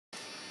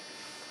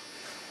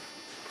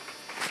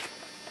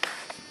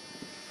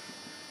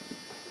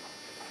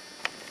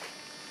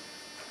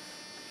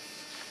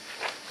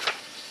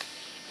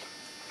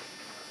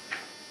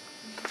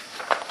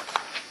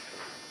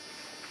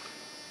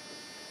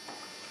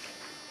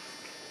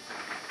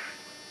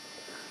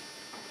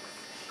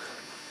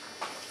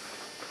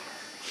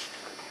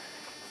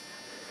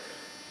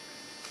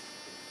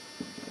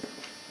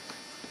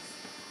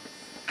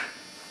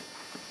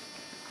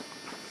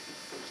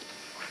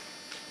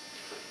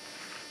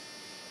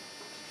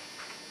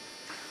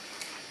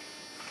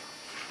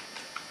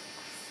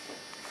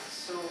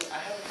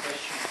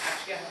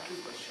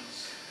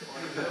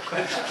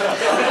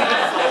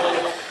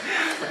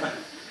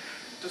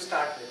To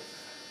start with,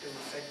 to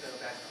set the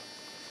background,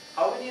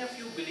 how many of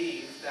you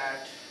believe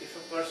that if a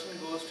person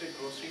goes to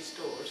grocery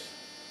stores,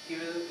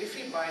 if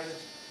he buys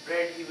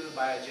bread, he will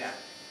buy a jam?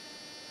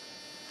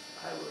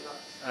 I will not.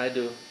 I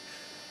do.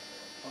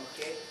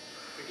 Okay,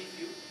 pretty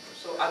few.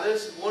 So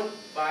others won't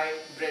buy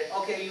bread.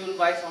 Okay, you will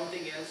buy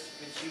something else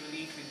which you will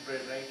eat with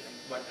bread, right?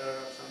 Like butter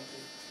or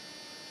something.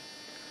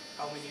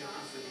 How many of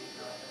you believe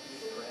that?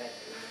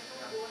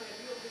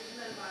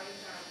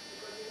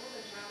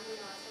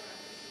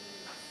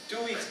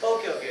 2 weeks.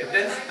 Okay.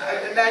 Then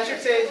I should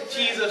say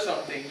cheese or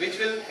something, which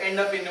will end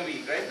up in a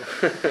week, right?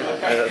 Okay.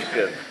 That's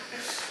good.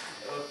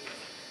 Okay.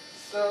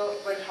 So,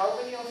 but how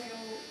many of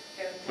you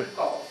can think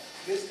of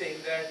this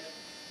thing that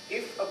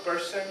if a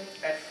person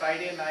at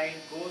Friday night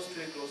goes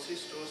to a grocery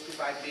store to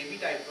buy baby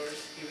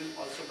diapers, he will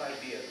also buy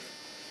beer?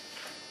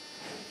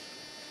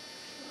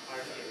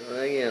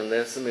 Hardly. Again,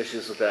 there's some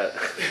issues with that.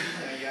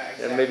 Yeah,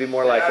 exactly. And maybe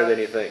more likely than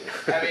you think.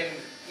 I mean,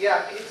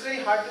 yeah, it's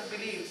very hard to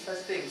believe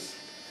such things.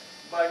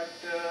 But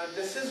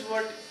this is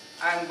what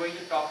I'm going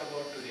to talk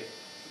about today.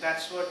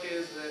 That's what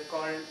is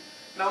called.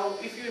 Now,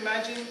 if you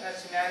imagine a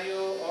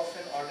scenario of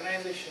an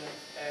organization,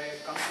 a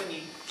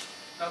company,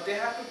 now they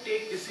have to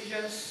take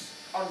decisions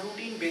on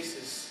routine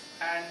basis,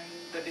 and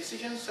the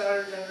decisions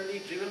are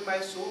generally driven by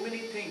so many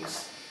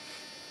things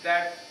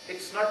that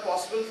it's not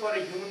possible for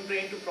a human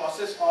brain to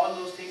process all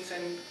those things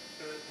and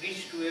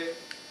reach to a,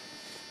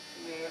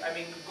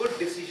 good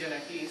decision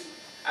at least.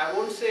 I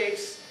won't say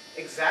it's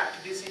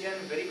exact decision,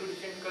 very good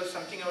decision, because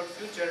something about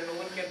future, no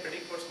one can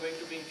predict what's going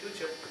to be in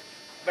future.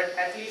 But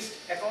at least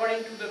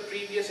according to the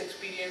previous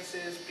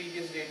experiences,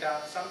 previous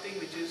data, something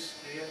which is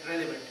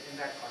relevant in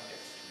that context.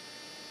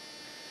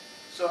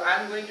 So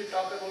I'm going to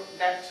talk about,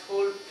 that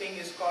whole thing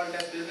is called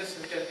as business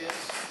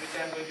intelligence, which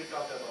I'm going to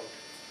talk about.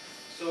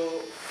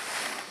 So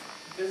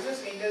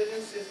business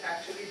intelligence is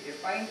actually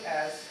defined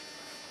as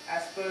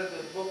per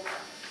the book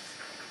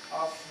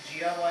of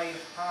G.Y.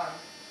 Han,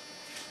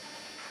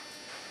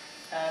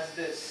 as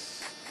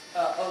this.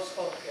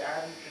 Okay,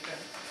 I haven't written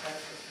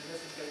that's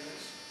business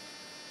intelligence,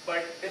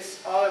 but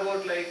it's all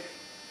about like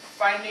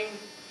finding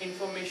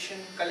information,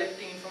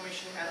 collecting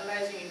information,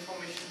 analyzing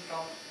information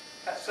from.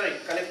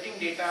 Collecting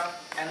data,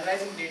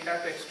 analyzing data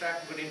to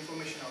extract good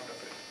information out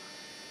of it.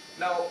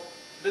 Now,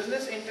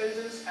 business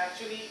intelligence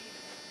actually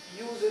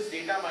uses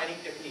data mining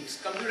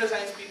techniques. Computer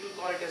science people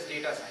call it as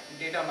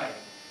data mining.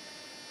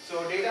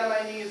 So data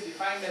mining is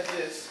defined as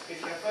this.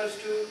 It refers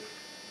to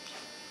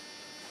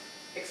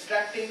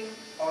extracting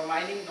or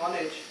mining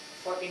knowledge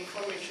for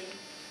information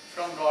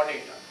from raw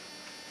data.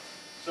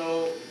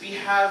 So we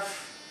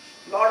have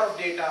a lot of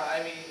data.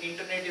 I mean,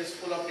 internet is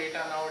full of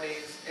data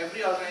nowadays.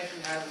 Every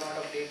organization has a lot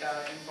of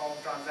data, informed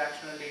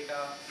transactional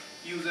data,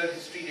 user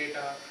history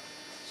data.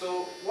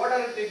 So what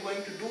are they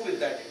going to do with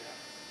that data?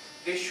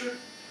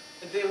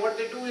 What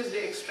they do is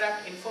they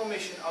extract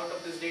information out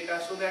of this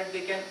data so that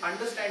they can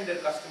understand their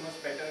customers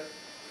better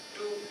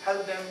to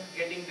help them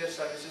getting their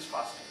services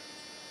faster.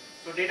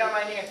 So data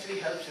mining actually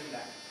helps in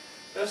that.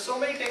 There are so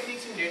many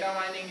techniques in data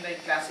mining,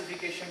 like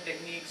classification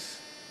techniques.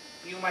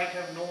 You might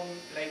have known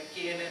like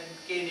KNN,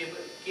 K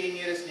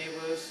nearest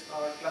neighbors,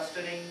 or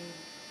clustering,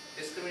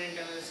 discriminant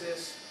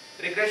analysis.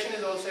 Regression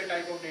is also a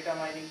type of data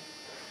mining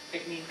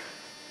technique.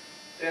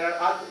 There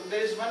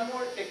is one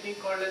more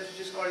technique which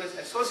is called as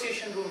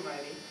association rule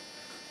mining.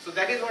 So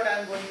that is what I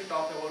am going to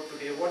talk about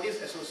today. What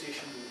is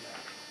association rule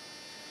mining?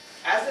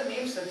 As the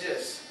name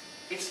suggests,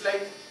 it's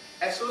like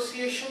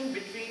association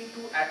between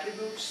two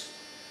attributes.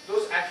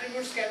 Those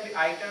attributes can be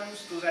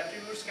items, those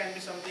attributes can be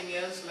something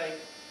else, like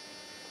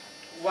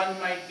one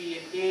might be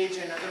an age,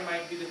 another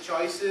might be the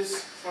choices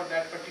for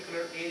that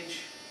particular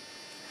age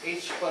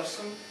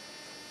person.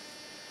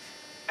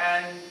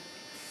 And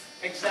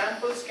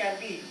examples can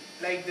be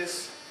like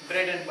this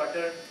bread and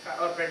butter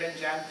or bread and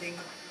jam thing.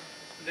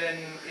 Then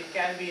it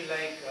can be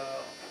like,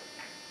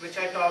 which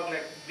I talk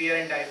like beer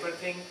and diaper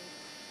thing.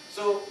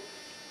 So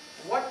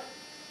what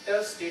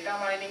does data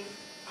mining,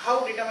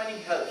 how data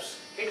mining helps?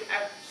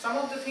 Some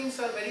of the things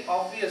are very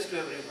obvious to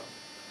everyone,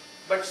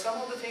 but some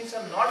of the things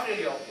are not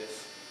really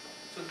obvious.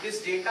 So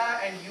this data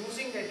and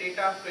using the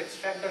data to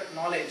extract that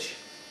knowledge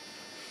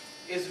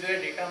is where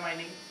data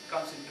mining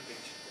comes into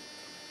picture.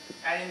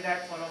 And in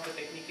that, one of the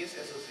technique is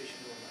association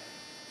rule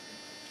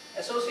mining.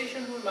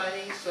 Association rule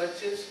mining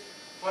searches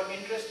for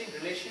interesting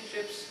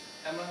relationships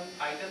among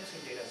items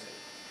in data set.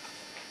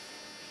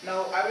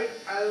 Now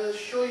I will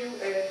show you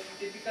a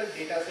typical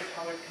data set,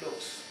 how it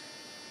looks.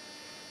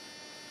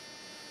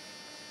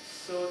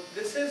 So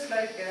this is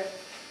like a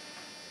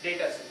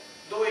data set.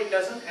 Though it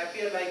doesn't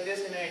appear like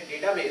this in a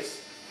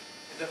database,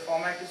 the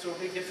format is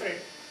totally different,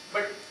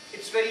 but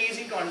it's very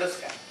easy to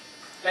understand.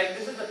 Like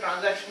this is the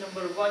transaction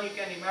number 1. You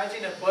can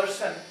imagine a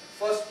person,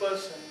 first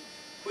person,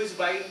 who is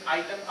buying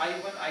item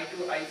I1,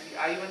 I2, I3.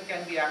 I1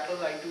 can be apple,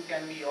 I2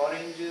 can be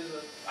oranges,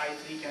 or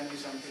I3 can be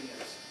something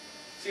else.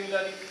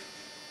 Similarly,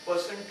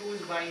 person 2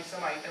 is buying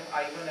some item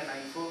I1 and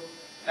I4.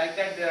 Like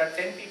that, there are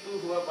 10 people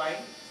who are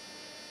buying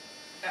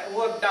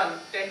who have done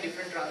 10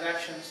 different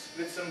transactions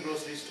with some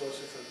grocery stores,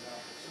 for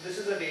example. So this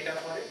is the data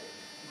for a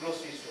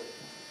grocery store.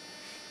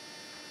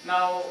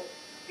 Now,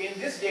 in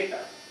this data,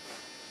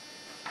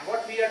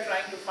 what we are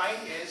trying to find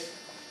is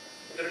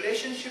the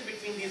relationship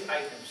between these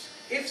items.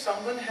 If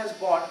someone has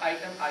bought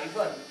item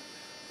I1,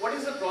 what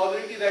is the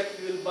probability that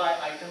he will buy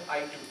item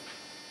I2?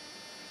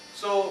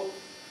 So,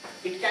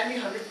 it can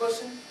be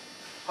 100%.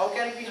 How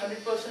can it be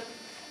 100%?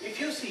 If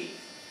you see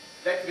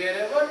that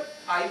wherever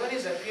I1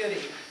 is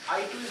appearing,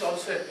 I2 is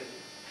also appearing.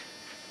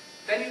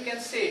 Then you can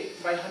say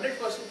by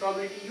 100%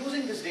 probability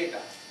using this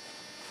data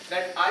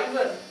that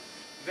I1,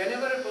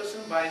 whenever a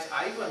person buys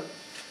I1,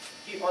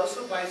 he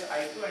also buys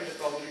I2 and the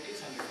probability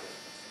is 100%.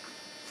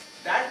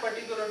 That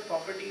particular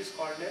property is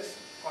called as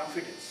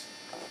confidence.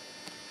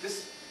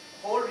 This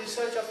whole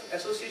research of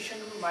association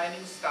rule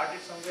mining started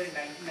somewhere in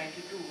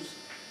 1992s.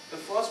 The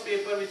first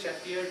paper which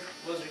appeared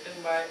was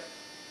written by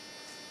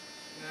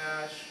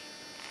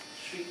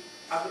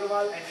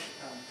Agrawal and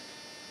Shrikant.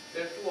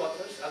 There are two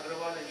authors,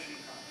 Agrawal and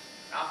Shrikant.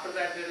 After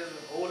that, there is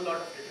a whole lot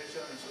of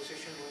literature on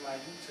association rule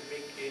mining. It's a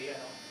big area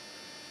now.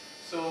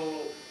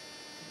 So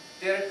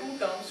there are two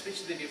terms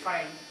which they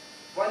define.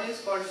 One is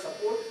called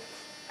support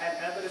and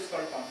another is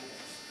called confidence.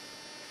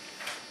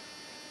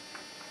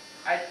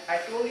 I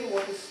told you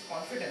what is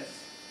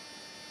confidence.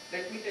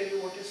 Let me tell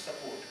you what is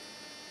support.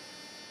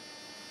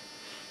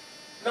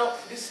 Now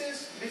this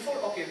is before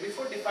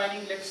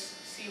defining, let's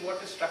see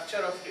what the structure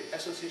of the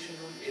association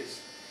rule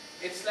is.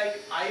 It's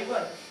like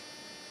I1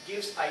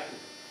 gives I2.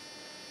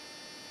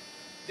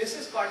 This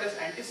is called as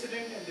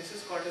antecedent and this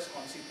is called as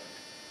consequent.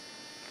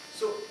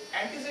 So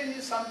antecedent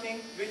is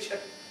something which,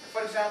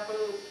 for example,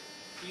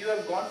 you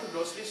have gone to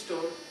grocery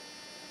store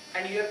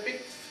and you have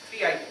picked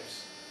 3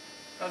 items.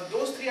 Now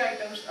those 3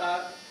 items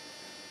are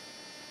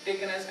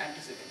taken as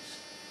antecedents.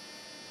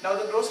 Now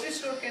the grocery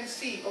store can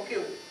see,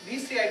 okay,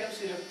 these 3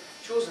 items you have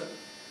chosen,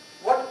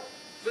 what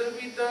will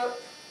be the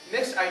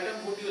next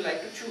item would you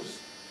like to choose?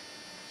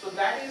 So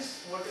that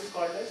is what is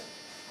called as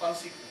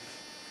consequent.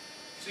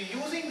 So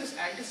using this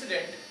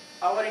antecedent,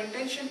 our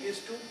intention is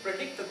to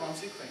predict the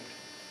consequent.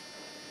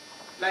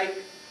 Like,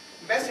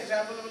 best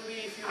example will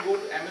be if you go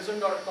to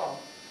Amazon.com,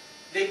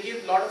 they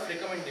give lot of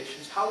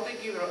recommendations. How they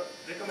give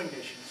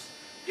recommendations?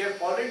 You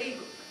have already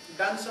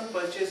done some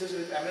purchases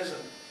with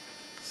Amazon.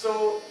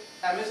 So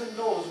Amazon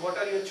knows what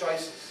are your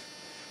choices.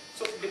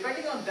 So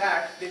depending on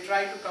that, they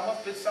try to come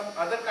up with some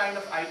other kind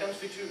of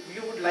items which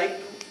you would like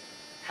to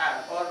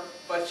have or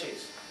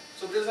purchase.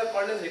 So these are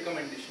called as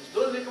recommendations.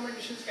 Those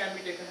recommendations can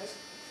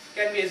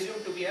be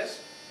assumed to be as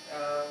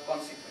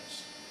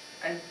consequence.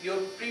 And your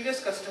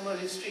previous customer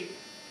history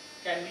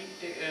can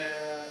be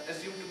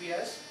assumed to be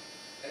as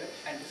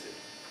antecedent.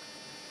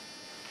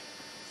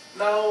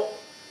 Now,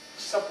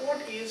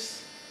 support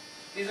is,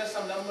 these are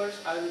some numbers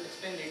I will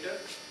explain later.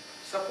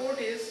 Support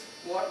is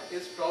what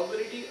is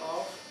probability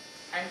of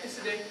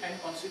antecedent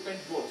and consequent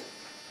both.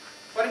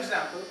 For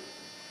example,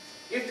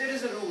 if there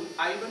is a rule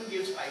I1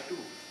 gives I2,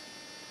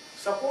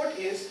 support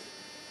is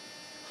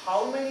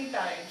how many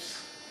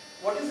times,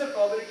 what is the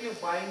probability of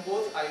buying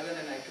both I1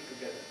 and I2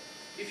 together.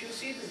 If you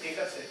see this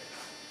data set,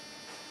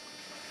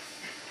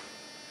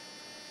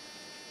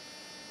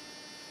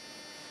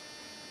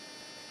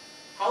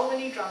 how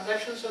many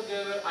transactions are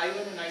there where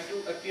I1 and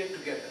I2 appear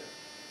together?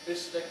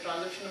 It's like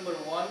transaction number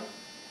 1,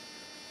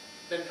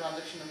 then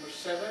transaction number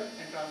 7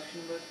 and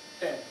transaction number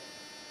 10. I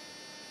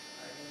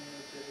don't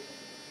know if there is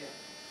anything. Yeah.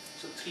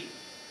 So 3.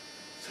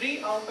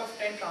 3 out of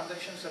 10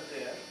 transactions are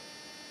there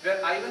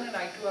where I1 and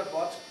I2 are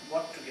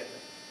bought together.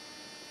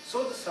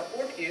 So the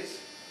support is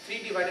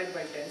 3 divided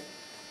by 10,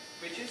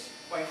 which is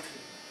 0.3.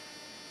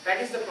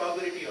 That is the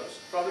probability of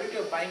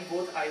buying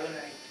both I1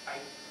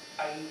 and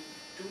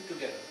I2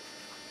 together.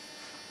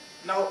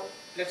 Now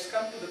let's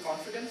come to the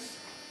confidence.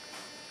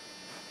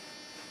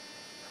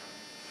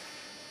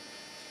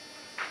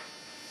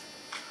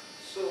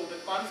 So the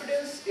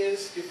confidence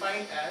is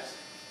defined as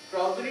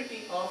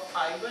probability of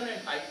I1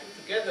 and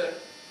I2 together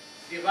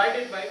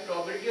divided by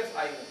probability of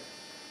I1.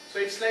 So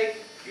it's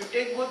like you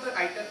take both the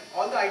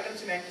all the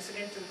items in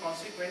antecedent and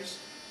consequence,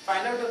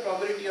 find out the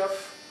probability of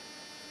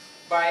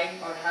buying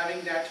or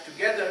having that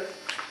together,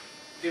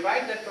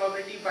 divide that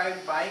probability by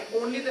buying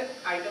only the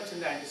items in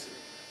the antecedent.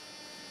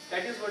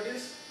 That is what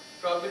is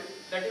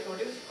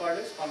called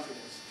as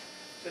confidence.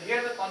 So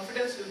here the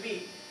confidence will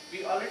be,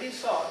 we already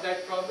saw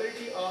that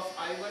probability of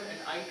I1 and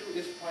I2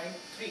 is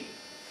 0.3.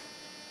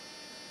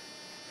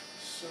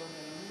 So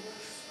the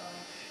numbers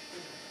are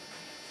here.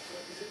 So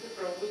is it the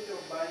probability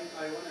of buying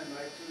I1 and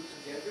I2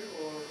 together,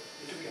 or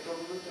is it the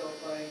probability of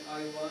buying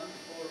I1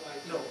 or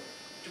I2? No,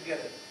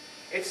 together.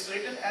 It's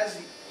written as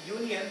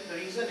union. The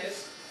reason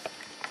is